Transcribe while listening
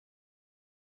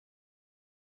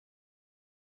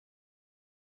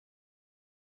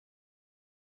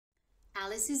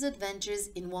Alice's Adventures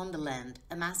in Wonderland,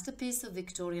 a masterpiece of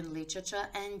Victorian literature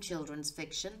and children's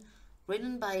fiction,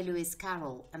 written by Lewis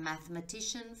Carroll, a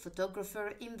mathematician,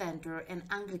 photographer, inventor, and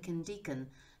Anglican deacon,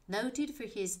 noted for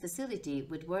his facility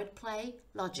with wordplay,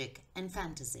 logic, and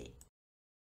fantasy.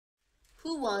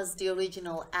 Who was the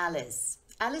original Alice?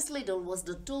 Alice Liddell was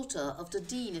the daughter of the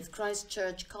Dean of Christ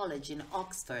Church College in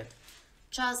Oxford.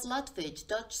 Charles Lutwidge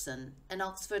Dodgson, an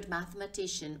Oxford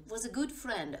mathematician, was a good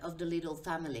friend of the Liddell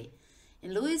family.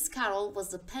 In Lewis Carroll was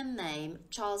the pen name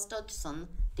Charles Dodgson,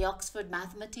 the Oxford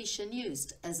mathematician,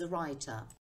 used as a writer.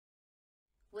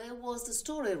 Where was the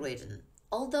story written?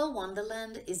 Although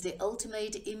Wonderland is the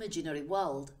ultimate imaginary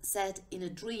world, set in a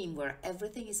dream where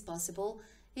everything is possible,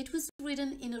 it was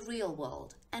written in a real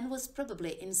world and was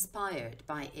probably inspired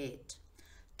by it.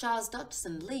 Charles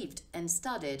Dodgson lived and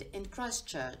studied in Christ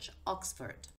Church,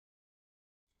 Oxford.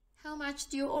 How much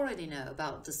do you already know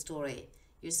about the story?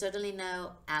 You certainly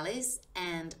know Alice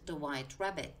and the White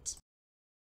Rabbit,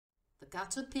 the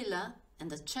Caterpillar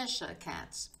and the Cheshire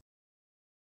Cat,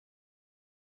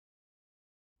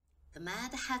 the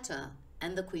Mad Hatter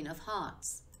and the Queen of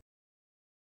Hearts,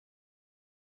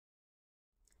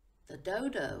 the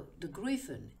Dodo, the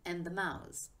Griffin and the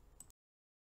Mouse.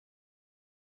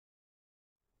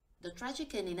 The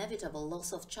tragic and inevitable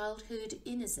loss of childhood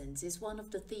innocence is one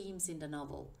of the themes in the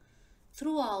novel.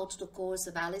 Throughout the course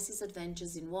of Alice's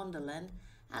adventures in Wonderland,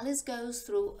 Alice goes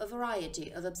through a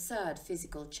variety of absurd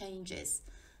physical changes.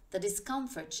 The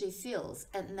discomfort she feels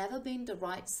at never being the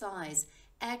right size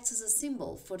acts as a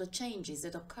symbol for the changes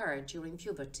that occur during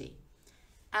puberty.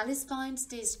 Alice finds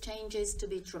these changes to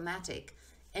be traumatic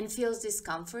and feels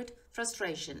discomfort,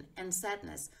 frustration, and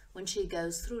sadness when she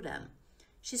goes through them.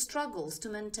 She struggles to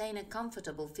maintain a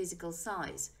comfortable physical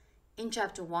size. In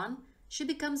Chapter 1, she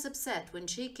becomes upset when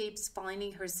she keeps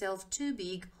finding herself too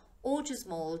big or too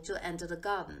small to enter the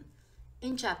garden.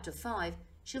 In Chapter 5,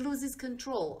 she loses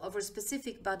control over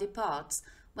specific body parts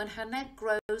when her neck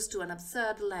grows to an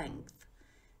absurd length.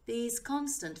 These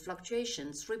constant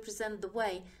fluctuations represent the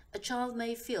way a child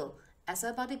may feel as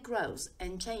her body grows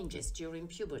and changes during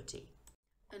puberty.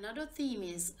 Another theme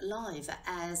is life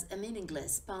as a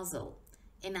meaningless puzzle.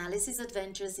 In Alice's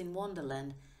Adventures in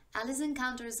Wonderland, Alice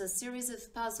encounters a series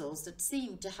of puzzles that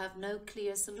seem to have no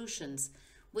clear solutions,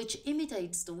 which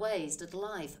imitates the ways that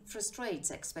life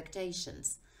frustrates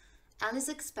expectations. Alice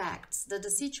expects that the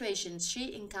situations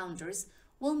she encounters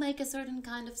will make a certain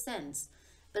kind of sense,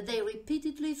 but they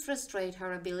repeatedly frustrate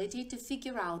her ability to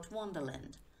figure out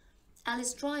Wonderland.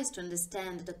 Alice tries to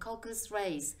understand the Caucasus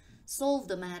race, solve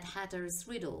the Mad Hatter's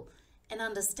riddle, and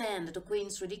understand the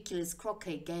Queen's ridiculous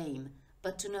croquet game,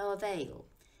 but to no avail.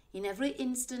 In every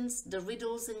instance, the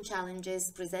riddles and challenges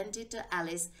presented to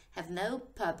Alice have no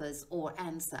purpose or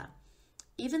answer.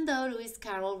 Even though Lewis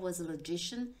Carroll was a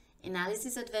logician, in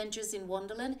Alice's Adventures in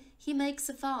Wonderland, he makes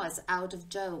a farce out of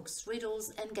jokes,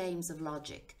 riddles, and games of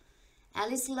logic.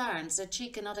 Alice learns that she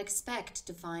cannot expect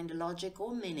to find logic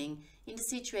or meaning in the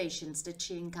situations that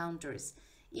she encounters,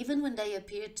 even when they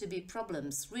appear to be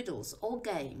problems, riddles, or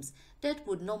games that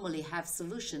would normally have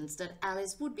solutions that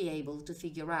Alice would be able to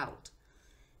figure out.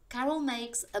 Carroll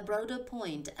makes a broader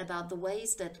point about the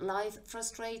ways that life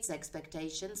frustrates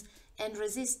expectations and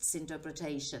resists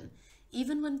interpretation,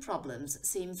 even when problems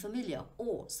seem familiar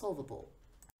or solvable.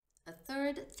 A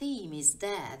third theme is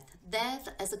death, death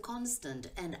as a constant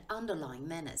and underlying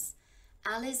menace.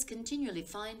 Alice continually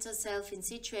finds herself in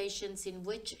situations in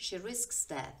which she risks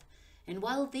death, and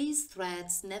while these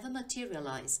threats never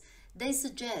materialize, they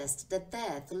suggest that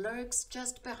death lurks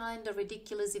just behind the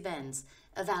ridiculous events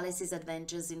of Alice's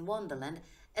Adventures in Wonderland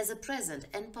as a present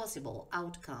and possible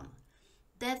outcome.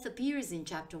 Death appears in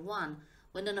Chapter 1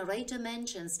 when the narrator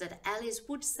mentions that Alice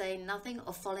would say nothing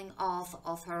of falling off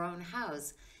of her own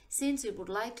house, since it would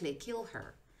likely kill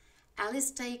her.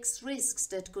 Alice takes risks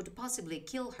that could possibly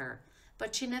kill her,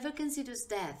 but she never considers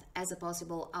death as a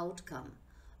possible outcome.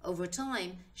 Over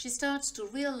time, she starts to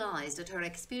realize that her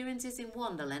experiences in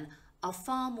Wonderland are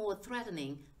far more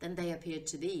threatening than they appear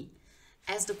to be.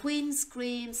 As the Queen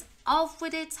screams, "Off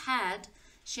with its head!"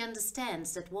 she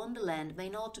understands that Wonderland may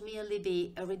not merely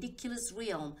be a ridiculous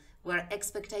realm where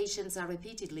expectations are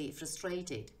repeatedly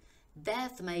frustrated.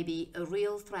 Death may be a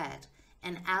real threat,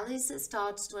 and Alice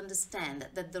starts to understand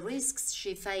that the risks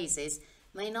she faces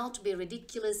may not be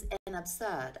ridiculous and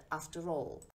absurd after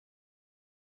all.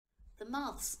 The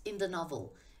maths in the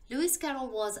novel. Lewis Carroll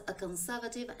was a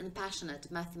conservative and passionate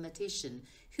mathematician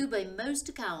who by most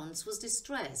accounts was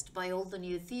distressed by all the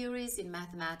new theories in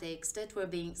mathematics that were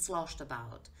being sloshed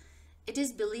about. It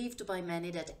is believed by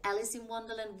many that Alice in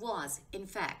Wonderland was, in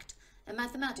fact, a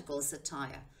mathematical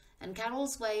satire, and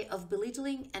Carol's way of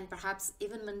belittling and perhaps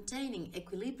even maintaining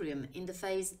equilibrium in the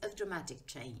face of dramatic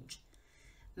change.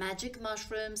 Magic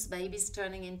mushrooms, babies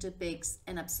turning into pigs,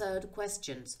 and absurd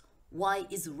questions, why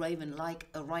is a raven like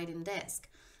a writing desk,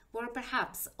 were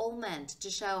perhaps all meant to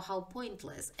show how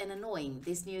pointless and annoying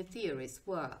these new theories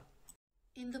were.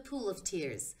 In the pool of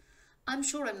tears, I'm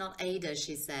sure I'm not Ada,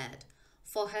 she said,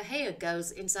 for her hair goes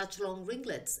in such long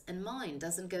ringlets and mine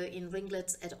doesn't go in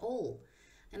ringlets at all.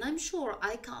 And I'm sure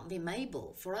I can't be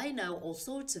Mabel, for I know all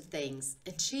sorts of things,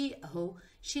 and she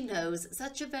knows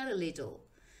such a very little.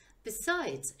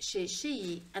 Besides, she's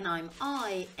she, and I'm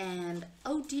I, and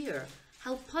oh dear,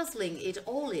 how puzzling it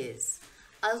all is.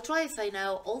 I'll try if I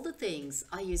know all the things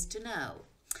I used to know.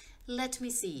 Let me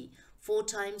see. 4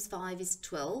 times 5 is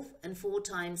 12, and 4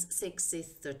 times 6 is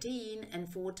 13, and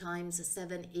 4 times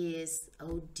 7 is,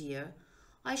 oh dear,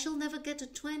 I shall never get to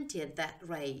 20 at that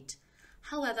rate.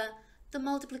 However, the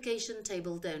multiplication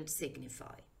table don't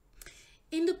signify.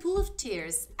 In the pool of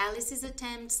tears, Alice's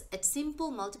attempts at simple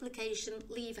multiplication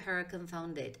leave her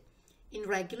confounded. In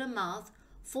regular math,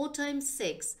 4 times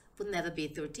 6 would never be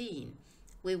 13.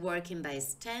 We work in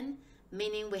base 10,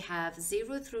 meaning we have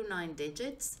 0 through 9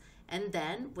 digits, and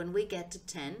then when we get to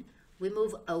 10, we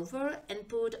move over and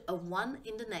put a 1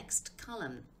 in the next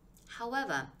column.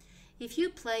 However, if you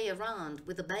play around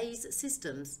with the base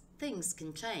systems, things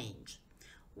can change.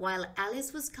 While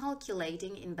Alice was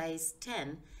calculating in base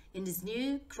 10, in this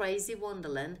new crazy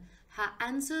wonderland, her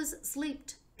answers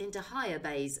slipped into higher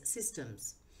base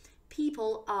systems.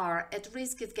 People are at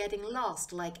risk of getting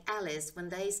lost like Alice when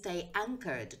they stay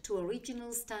anchored to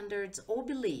original standards or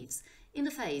beliefs in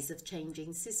the face of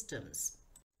changing systems.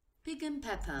 Pig and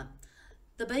Pepper.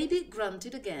 The baby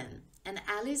grunted again, and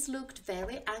Alice looked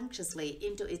very anxiously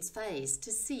into its face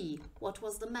to see what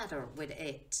was the matter with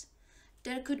it.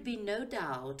 There could be no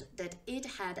doubt that it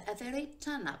had a very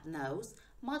turn-up nose,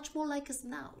 much more like a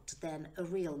snout than a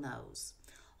real nose.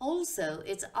 Also,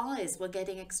 its eyes were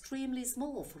getting extremely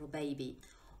small for a baby.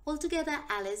 Altogether,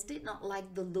 Alice did not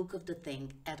like the look of the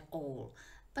thing at all,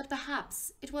 but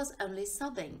perhaps it was only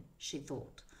sobbing, she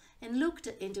thought, and looked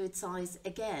into its eyes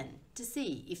again to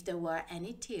see if there were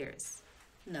any tears.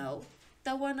 No,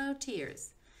 there were no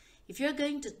tears. If you're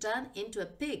going to turn into a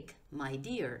pig, my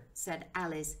dear, said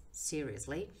Alice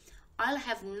seriously, I'll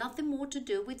have nothing more to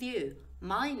do with you.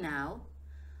 Mind now.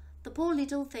 The poor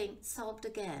little thing sobbed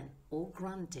again, or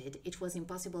grunted, it was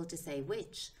impossible to say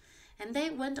which, and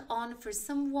they went on for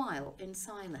some while in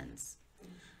silence.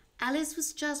 Alice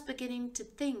was just beginning to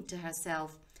think to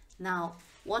herself, now,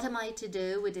 what am I to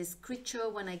do with this creature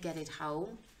when I get it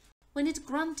home? When it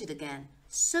grunted again,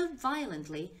 so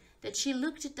violently that she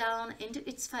looked down into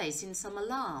its face in some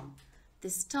alarm.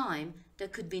 This time there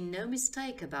could be no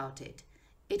mistake about it.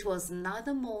 It was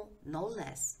neither more nor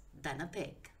less than a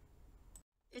pig.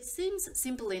 It seems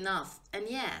simple enough, and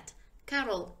yet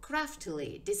Carol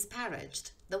craftily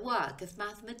disparaged the work of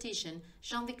mathematician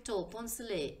Jean-Victor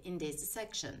Poncelet in this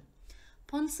section.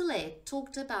 Poncelet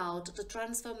talked about the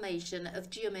transformation of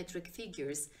geometric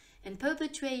figures and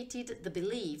perpetuated the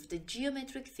belief that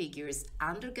geometric figures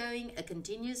undergoing a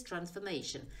continuous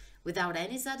transformation without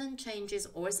any sudden changes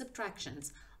or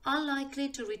subtractions are likely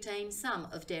to retain some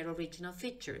of their original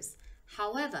features.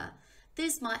 However,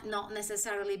 this might not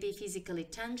necessarily be physically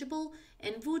tangible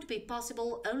and would be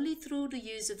possible only through the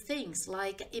use of things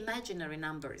like imaginary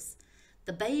numbers.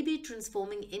 The baby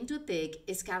transforming into a pig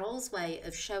is Carol's way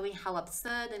of showing how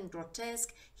absurd and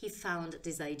grotesque he found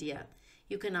this idea.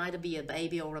 You can either be a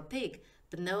baby or a pig,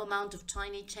 but no amount of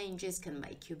tiny changes can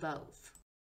make you both.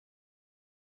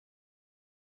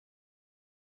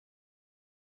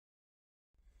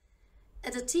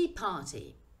 At a tea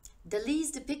party. Dali's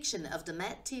depiction of the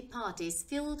Met Tea Party is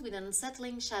filled with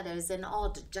unsettling shadows and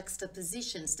odd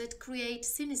juxtapositions that create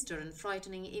sinister and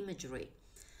frightening imagery.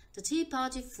 The tea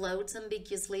party floats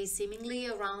ambiguously, seemingly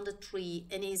around a tree,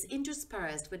 and is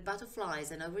interspersed with butterflies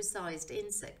and oversized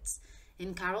insects.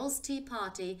 In Carol's tea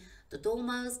party, the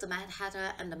Dormouse, the Mad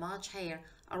Hatter, and the March Hare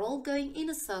are all going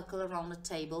in a circle around the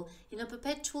table in a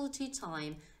perpetual tea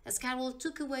time, as Carol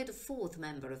took away the fourth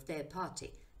member of their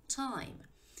party, time.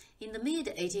 In the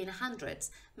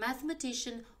mid-1800s,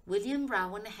 mathematician William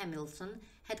Rowan Hamilton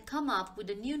had come up with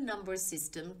a new number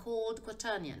system called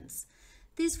quaternions.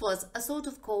 This was a sort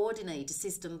of coordinate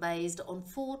system based on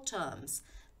 4 terms,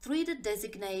 3 that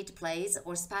designate place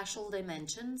or spatial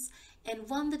dimensions, and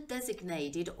 1 that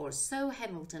designated, or so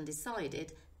Hamilton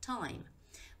decided, time.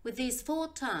 With these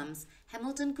 4 terms,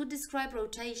 Hamilton could describe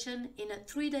rotation in a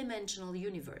 3-dimensional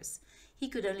universe. He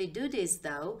could only do this,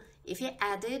 though, if he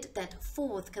added that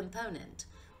 4th component,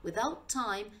 Without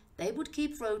time, they would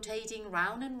keep rotating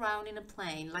round and round in a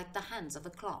plane like the hands of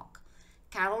a clock.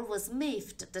 Carol was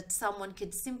miffed that someone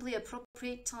could simply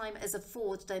appropriate time as a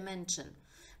fourth dimension.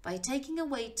 By taking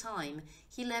away time,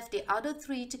 he left the other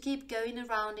three to keep going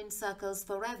around in circles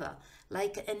forever,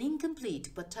 like an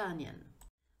incomplete quaternion.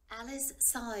 Alice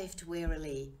sighed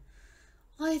wearily.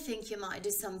 "I think you might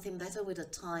do something better with the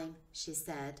time," she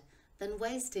said, "than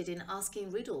waste it in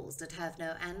asking riddles that have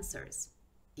no answers."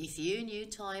 "If you knew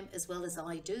time as well as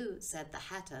I do," said the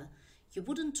Hatter, "you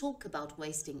wouldn't talk about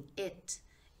wasting it.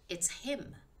 It's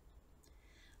him."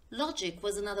 Logic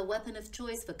was another weapon of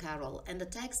choice for Carol, and the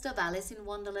text of Alice in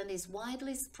Wonderland is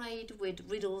widely sprayed with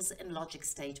riddles and logic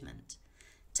statement.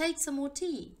 "Take some more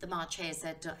tea," the March Hare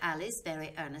said to Alice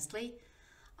very earnestly.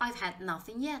 "I've had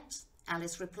nothing yet,"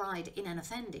 Alice replied in an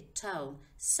offended tone,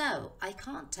 "so I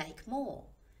can't take more."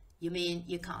 "You mean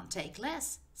you can't take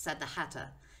less?" said the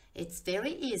Hatter. "It's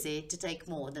very easy to take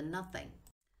more than nothing."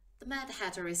 The Mad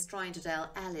Hatter is trying to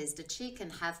tell Alice that she can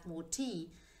have more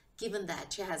tea, given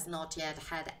that she has not yet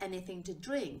had anything to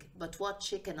drink, but what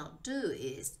she cannot do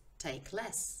is take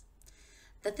less.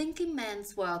 The thinking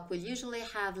man's work will usually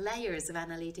have layers of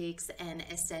analytics and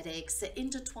aesthetics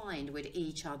intertwined with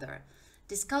each other.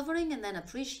 Discovering and then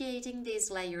appreciating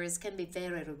these layers can be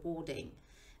very rewarding.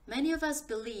 Many of us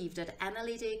believe that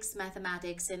analytics,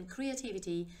 mathematics, and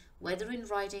creativity, whether in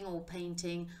writing or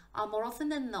painting, are more often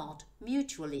than not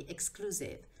mutually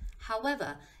exclusive.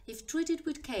 However, if treated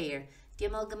with care, the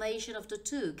amalgamation of the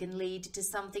two can lead to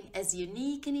something as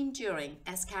unique and enduring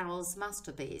as Carol's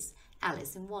masterpiece,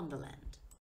 Alice in Wonderland.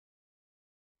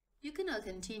 You can now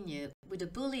continue with the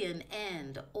Boolean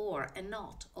AND, OR, and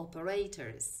NOT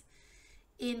operators.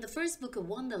 In the first book of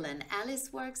Wonderland,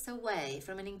 Alice works her way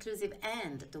from an inclusive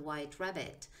AND, the White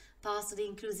Rabbit, past the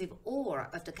inclusive OR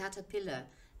of the caterpillar,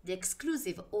 the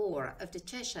exclusive OR of the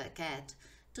Cheshire Cat,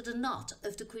 to the NOT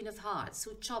of the Queen of Hearts,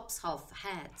 who chops off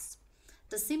heads.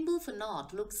 The symbol for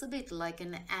NOT looks a bit like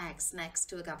an X next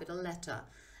to a capital letter,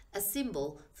 a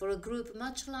symbol for a group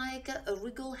much like a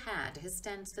regal hat who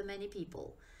stands for many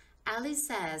people. Alice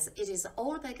says it is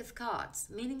all a pack of cards,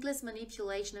 meaningless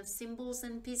manipulation of symbols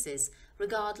and pieces,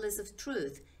 regardless of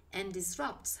truth, and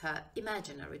disrupts her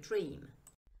imaginary dream.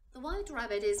 The White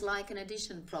Rabbit is like an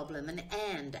addition problem, an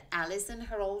AND, Alice and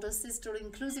her older sister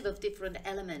inclusive of different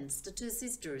elements, the two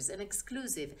sisters, an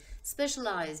exclusive,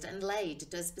 specialized and laid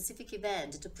to a specific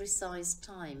event at a precise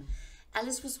time.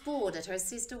 Alice was bored that her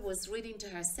sister was reading to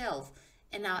herself,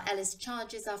 and now Alice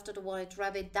charges after the White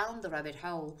Rabbit down the rabbit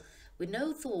hole, with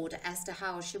no thought as to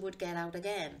how she would get out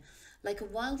again, like a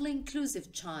wildly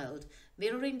inclusive child,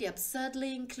 mirroring the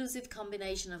absurdly inclusive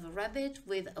combination of a rabbit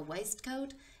with a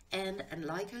waistcoat and,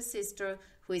 unlike her sister,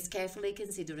 who is carefully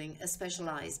considering a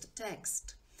specialized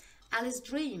text. Alice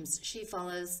dreams she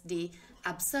follows the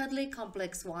absurdly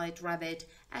complex White Rabbit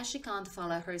as she can't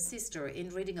follow her sister in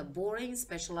reading a boring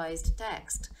specialized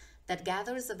text that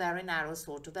gathers a very narrow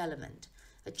sort of element.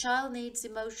 A child needs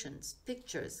emotions,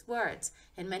 pictures, words,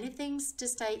 and many things to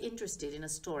stay interested in a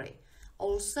story.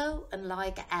 Also,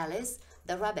 unlike Alice,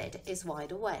 the rabbit is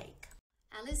wide awake.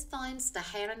 Alice finds the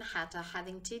Hare and Hatter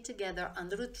having tea together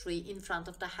under a tree in front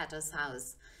of the Hatter's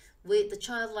house, with the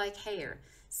childlike Hare,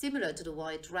 similar to the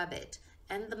White Rabbit,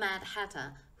 and the Mad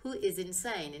Hatter, who is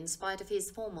insane in spite of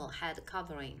his formal head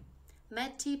covering.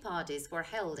 Mad tea parties were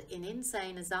held in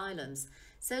insane asylums,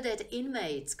 so that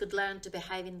inmates could learn to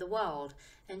behave in the world,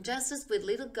 and just as with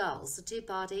little girls, the tea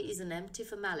party is an empty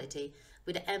formality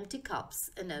with empty cups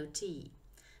and no tea.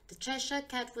 The Cheshire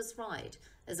Cat was right,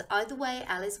 as either way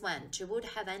Alice went, she would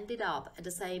have ended up at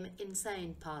the same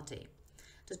insane party.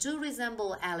 The two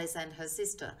resemble Alice and her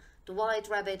sister, the White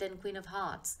Rabbit and Queen of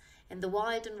Hearts, and the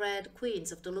white and red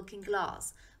queens of the Looking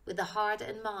Glass, with the heart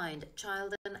and mind,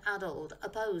 child and adult,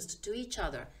 opposed to each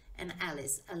other, and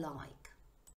Alice alike.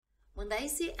 When they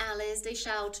see Alice, they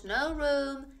shout, "No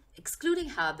room!" excluding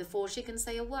her before she can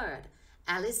say a word.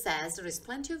 Alice says there is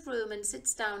plenty of room and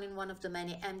sits down in one of the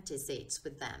many empty seats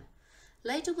with them.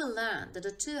 Later we'll learn that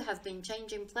the two have been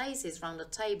changing places round the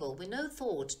table with no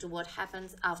thought to what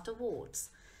happens afterwards.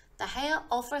 The Hare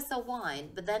offers her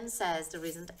wine, but then says there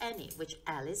isn't any, which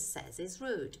Alice says is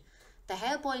rude. The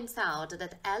Hare points out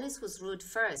that Alice was rude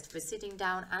first for sitting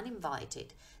down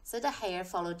uninvited, so the Hare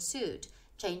followed suit,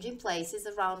 changing places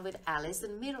around with Alice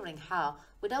and mirroring her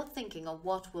without thinking of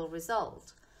what will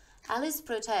result. Alice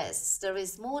protests there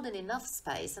is more than enough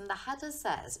space, and the Hatter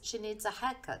says she needs a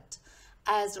haircut,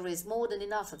 as there is more than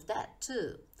enough of that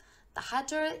too. The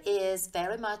Hatter is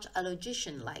very much a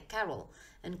logician like Carol,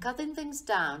 and cutting things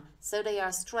down so they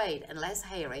are straight and less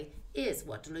hairy is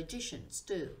what logicians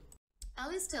do.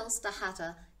 Alice tells the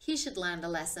Hatter he should learn the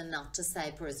lesson not to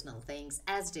say personal things,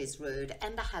 as it is rude,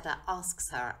 and the Hatter asks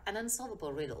her an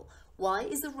unsolvable riddle. Why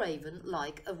is a raven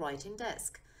like a writing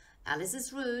desk? Alice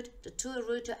is rude, the two are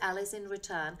rude to Alice in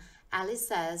return. Alice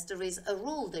says there is a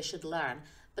rule they should learn,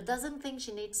 but doesn't think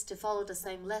she needs to follow the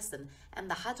same lesson, and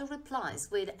the Hatter replies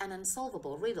with an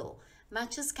unsolvable riddle.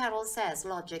 Much as Carol says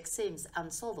logic seems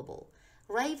unsolvable.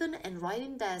 Raven and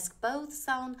writing desk both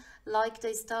sound like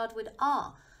they start with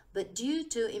R, but due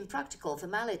to impractical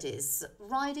formalities,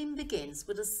 writing begins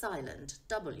with a silent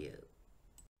W.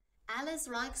 Alice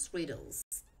likes riddles,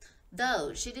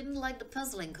 though she didn't like the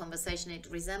puzzling conversation it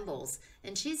resembles,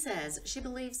 and she says she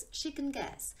believes she can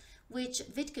guess, which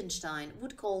Wittgenstein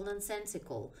would call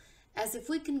nonsensical, as if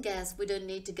we can guess we don't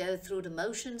need to go through the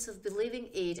motions of believing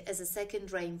it as a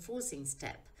second reinforcing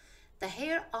step. The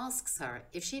hare asks her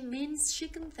if she means she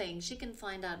can think she can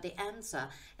find out the answer,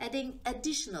 adding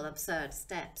additional absurd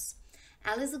steps.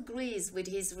 Alice agrees with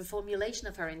his reformulation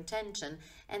of her intention,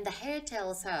 and the hare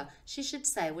tells her she should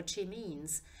say what she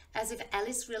means, as if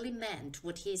Alice really meant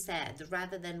what he said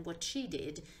rather than what she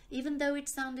did, even though it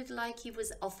sounded like he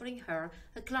was offering her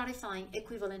a clarifying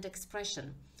equivalent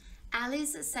expression.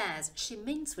 Alice says she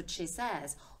means what she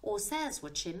says, or says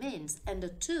what she means, and the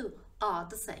two are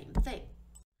the same thing.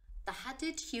 The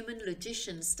hatted human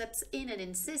logician steps in and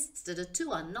insists that the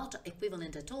two are not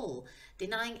equivalent at all,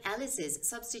 denying Alice's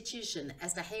substitution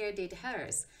as the hare did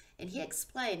hers, and he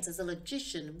explains as a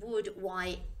logician would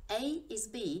why A is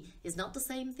B is not the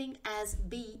same thing as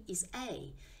B is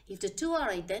A. If the two are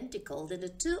identical, then the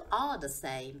two are the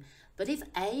same, but if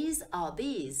A's are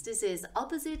B's, this is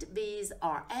opposite B's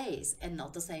are A's and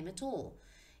not the same at all.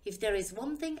 If there is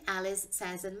one thing Alice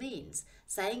says and means,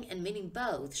 saying and meaning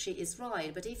both, she is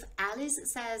right. But if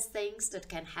Alice says things that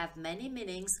can have many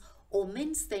meanings or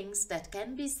means things that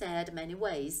can be said many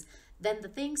ways, then the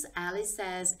things Alice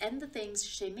says and the things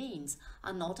she means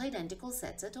are not identical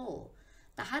sets at all.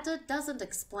 The Hatter doesn't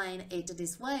explain it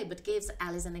this way, but gives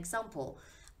Alice an example.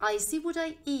 I see what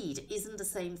I eat isn't the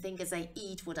same thing as I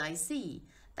eat what I see.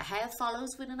 The hare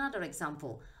follows with another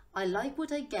example. I like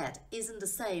what I get isn't the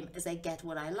same as I get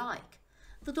what I like.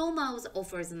 The Dormouse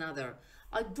offers another.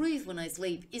 I breathe when I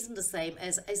sleep isn't the same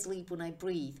as I sleep when I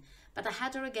breathe. But the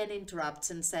Hatter again interrupts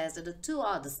and says that the two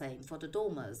are the same for the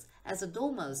Dormouse, as the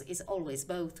Dormouse is always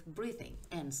both breathing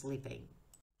and sleeping.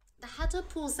 The Hatter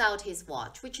pulls out his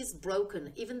watch, which is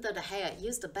broken even though the hare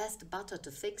used the best butter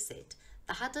to fix it.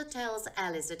 The Hatter tells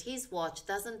Alice that his watch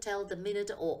doesn't tell the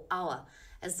minute or hour,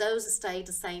 as those stay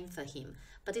the same for him,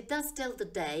 but it does tell the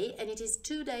day, and it is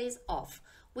 2 days off,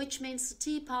 which means the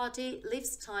tea party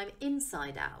lives time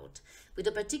inside out, with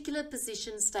a particular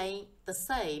position staying the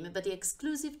same but the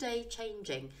exclusive day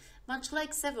changing, much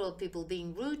like several people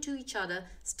being rude to each other,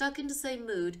 stuck in the same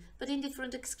mood but in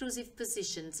different exclusive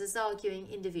positions as arguing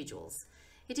individuals.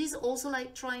 It is also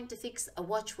like trying to fix a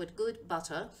watch with good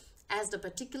butter, as the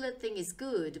particular thing is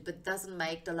good but doesn't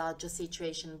make the larger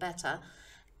situation better,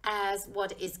 as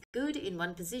what is good in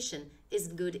one position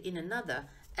isn't good in another,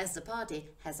 as the party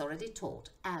has already taught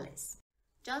Alice.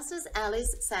 Just as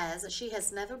Alice says she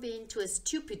has never been to a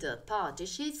stupider party,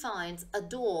 she finds a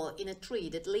door in a tree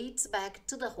that leads back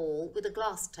to the hall with a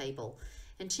glass table,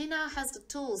 and she now has the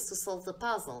tools to solve the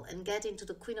puzzle and get into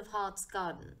the Queen of Hearts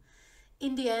garden.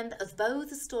 In the end of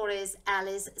both stories,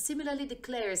 Alice similarly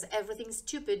declares everything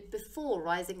stupid before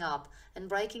rising up and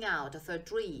breaking out of her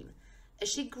dream. As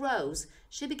she grows,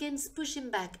 she begins pushing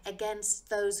back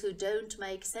against those who don't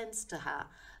make sense to her,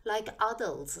 like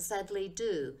adults sadly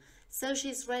do, so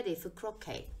she's ready for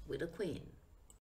croquet with a queen.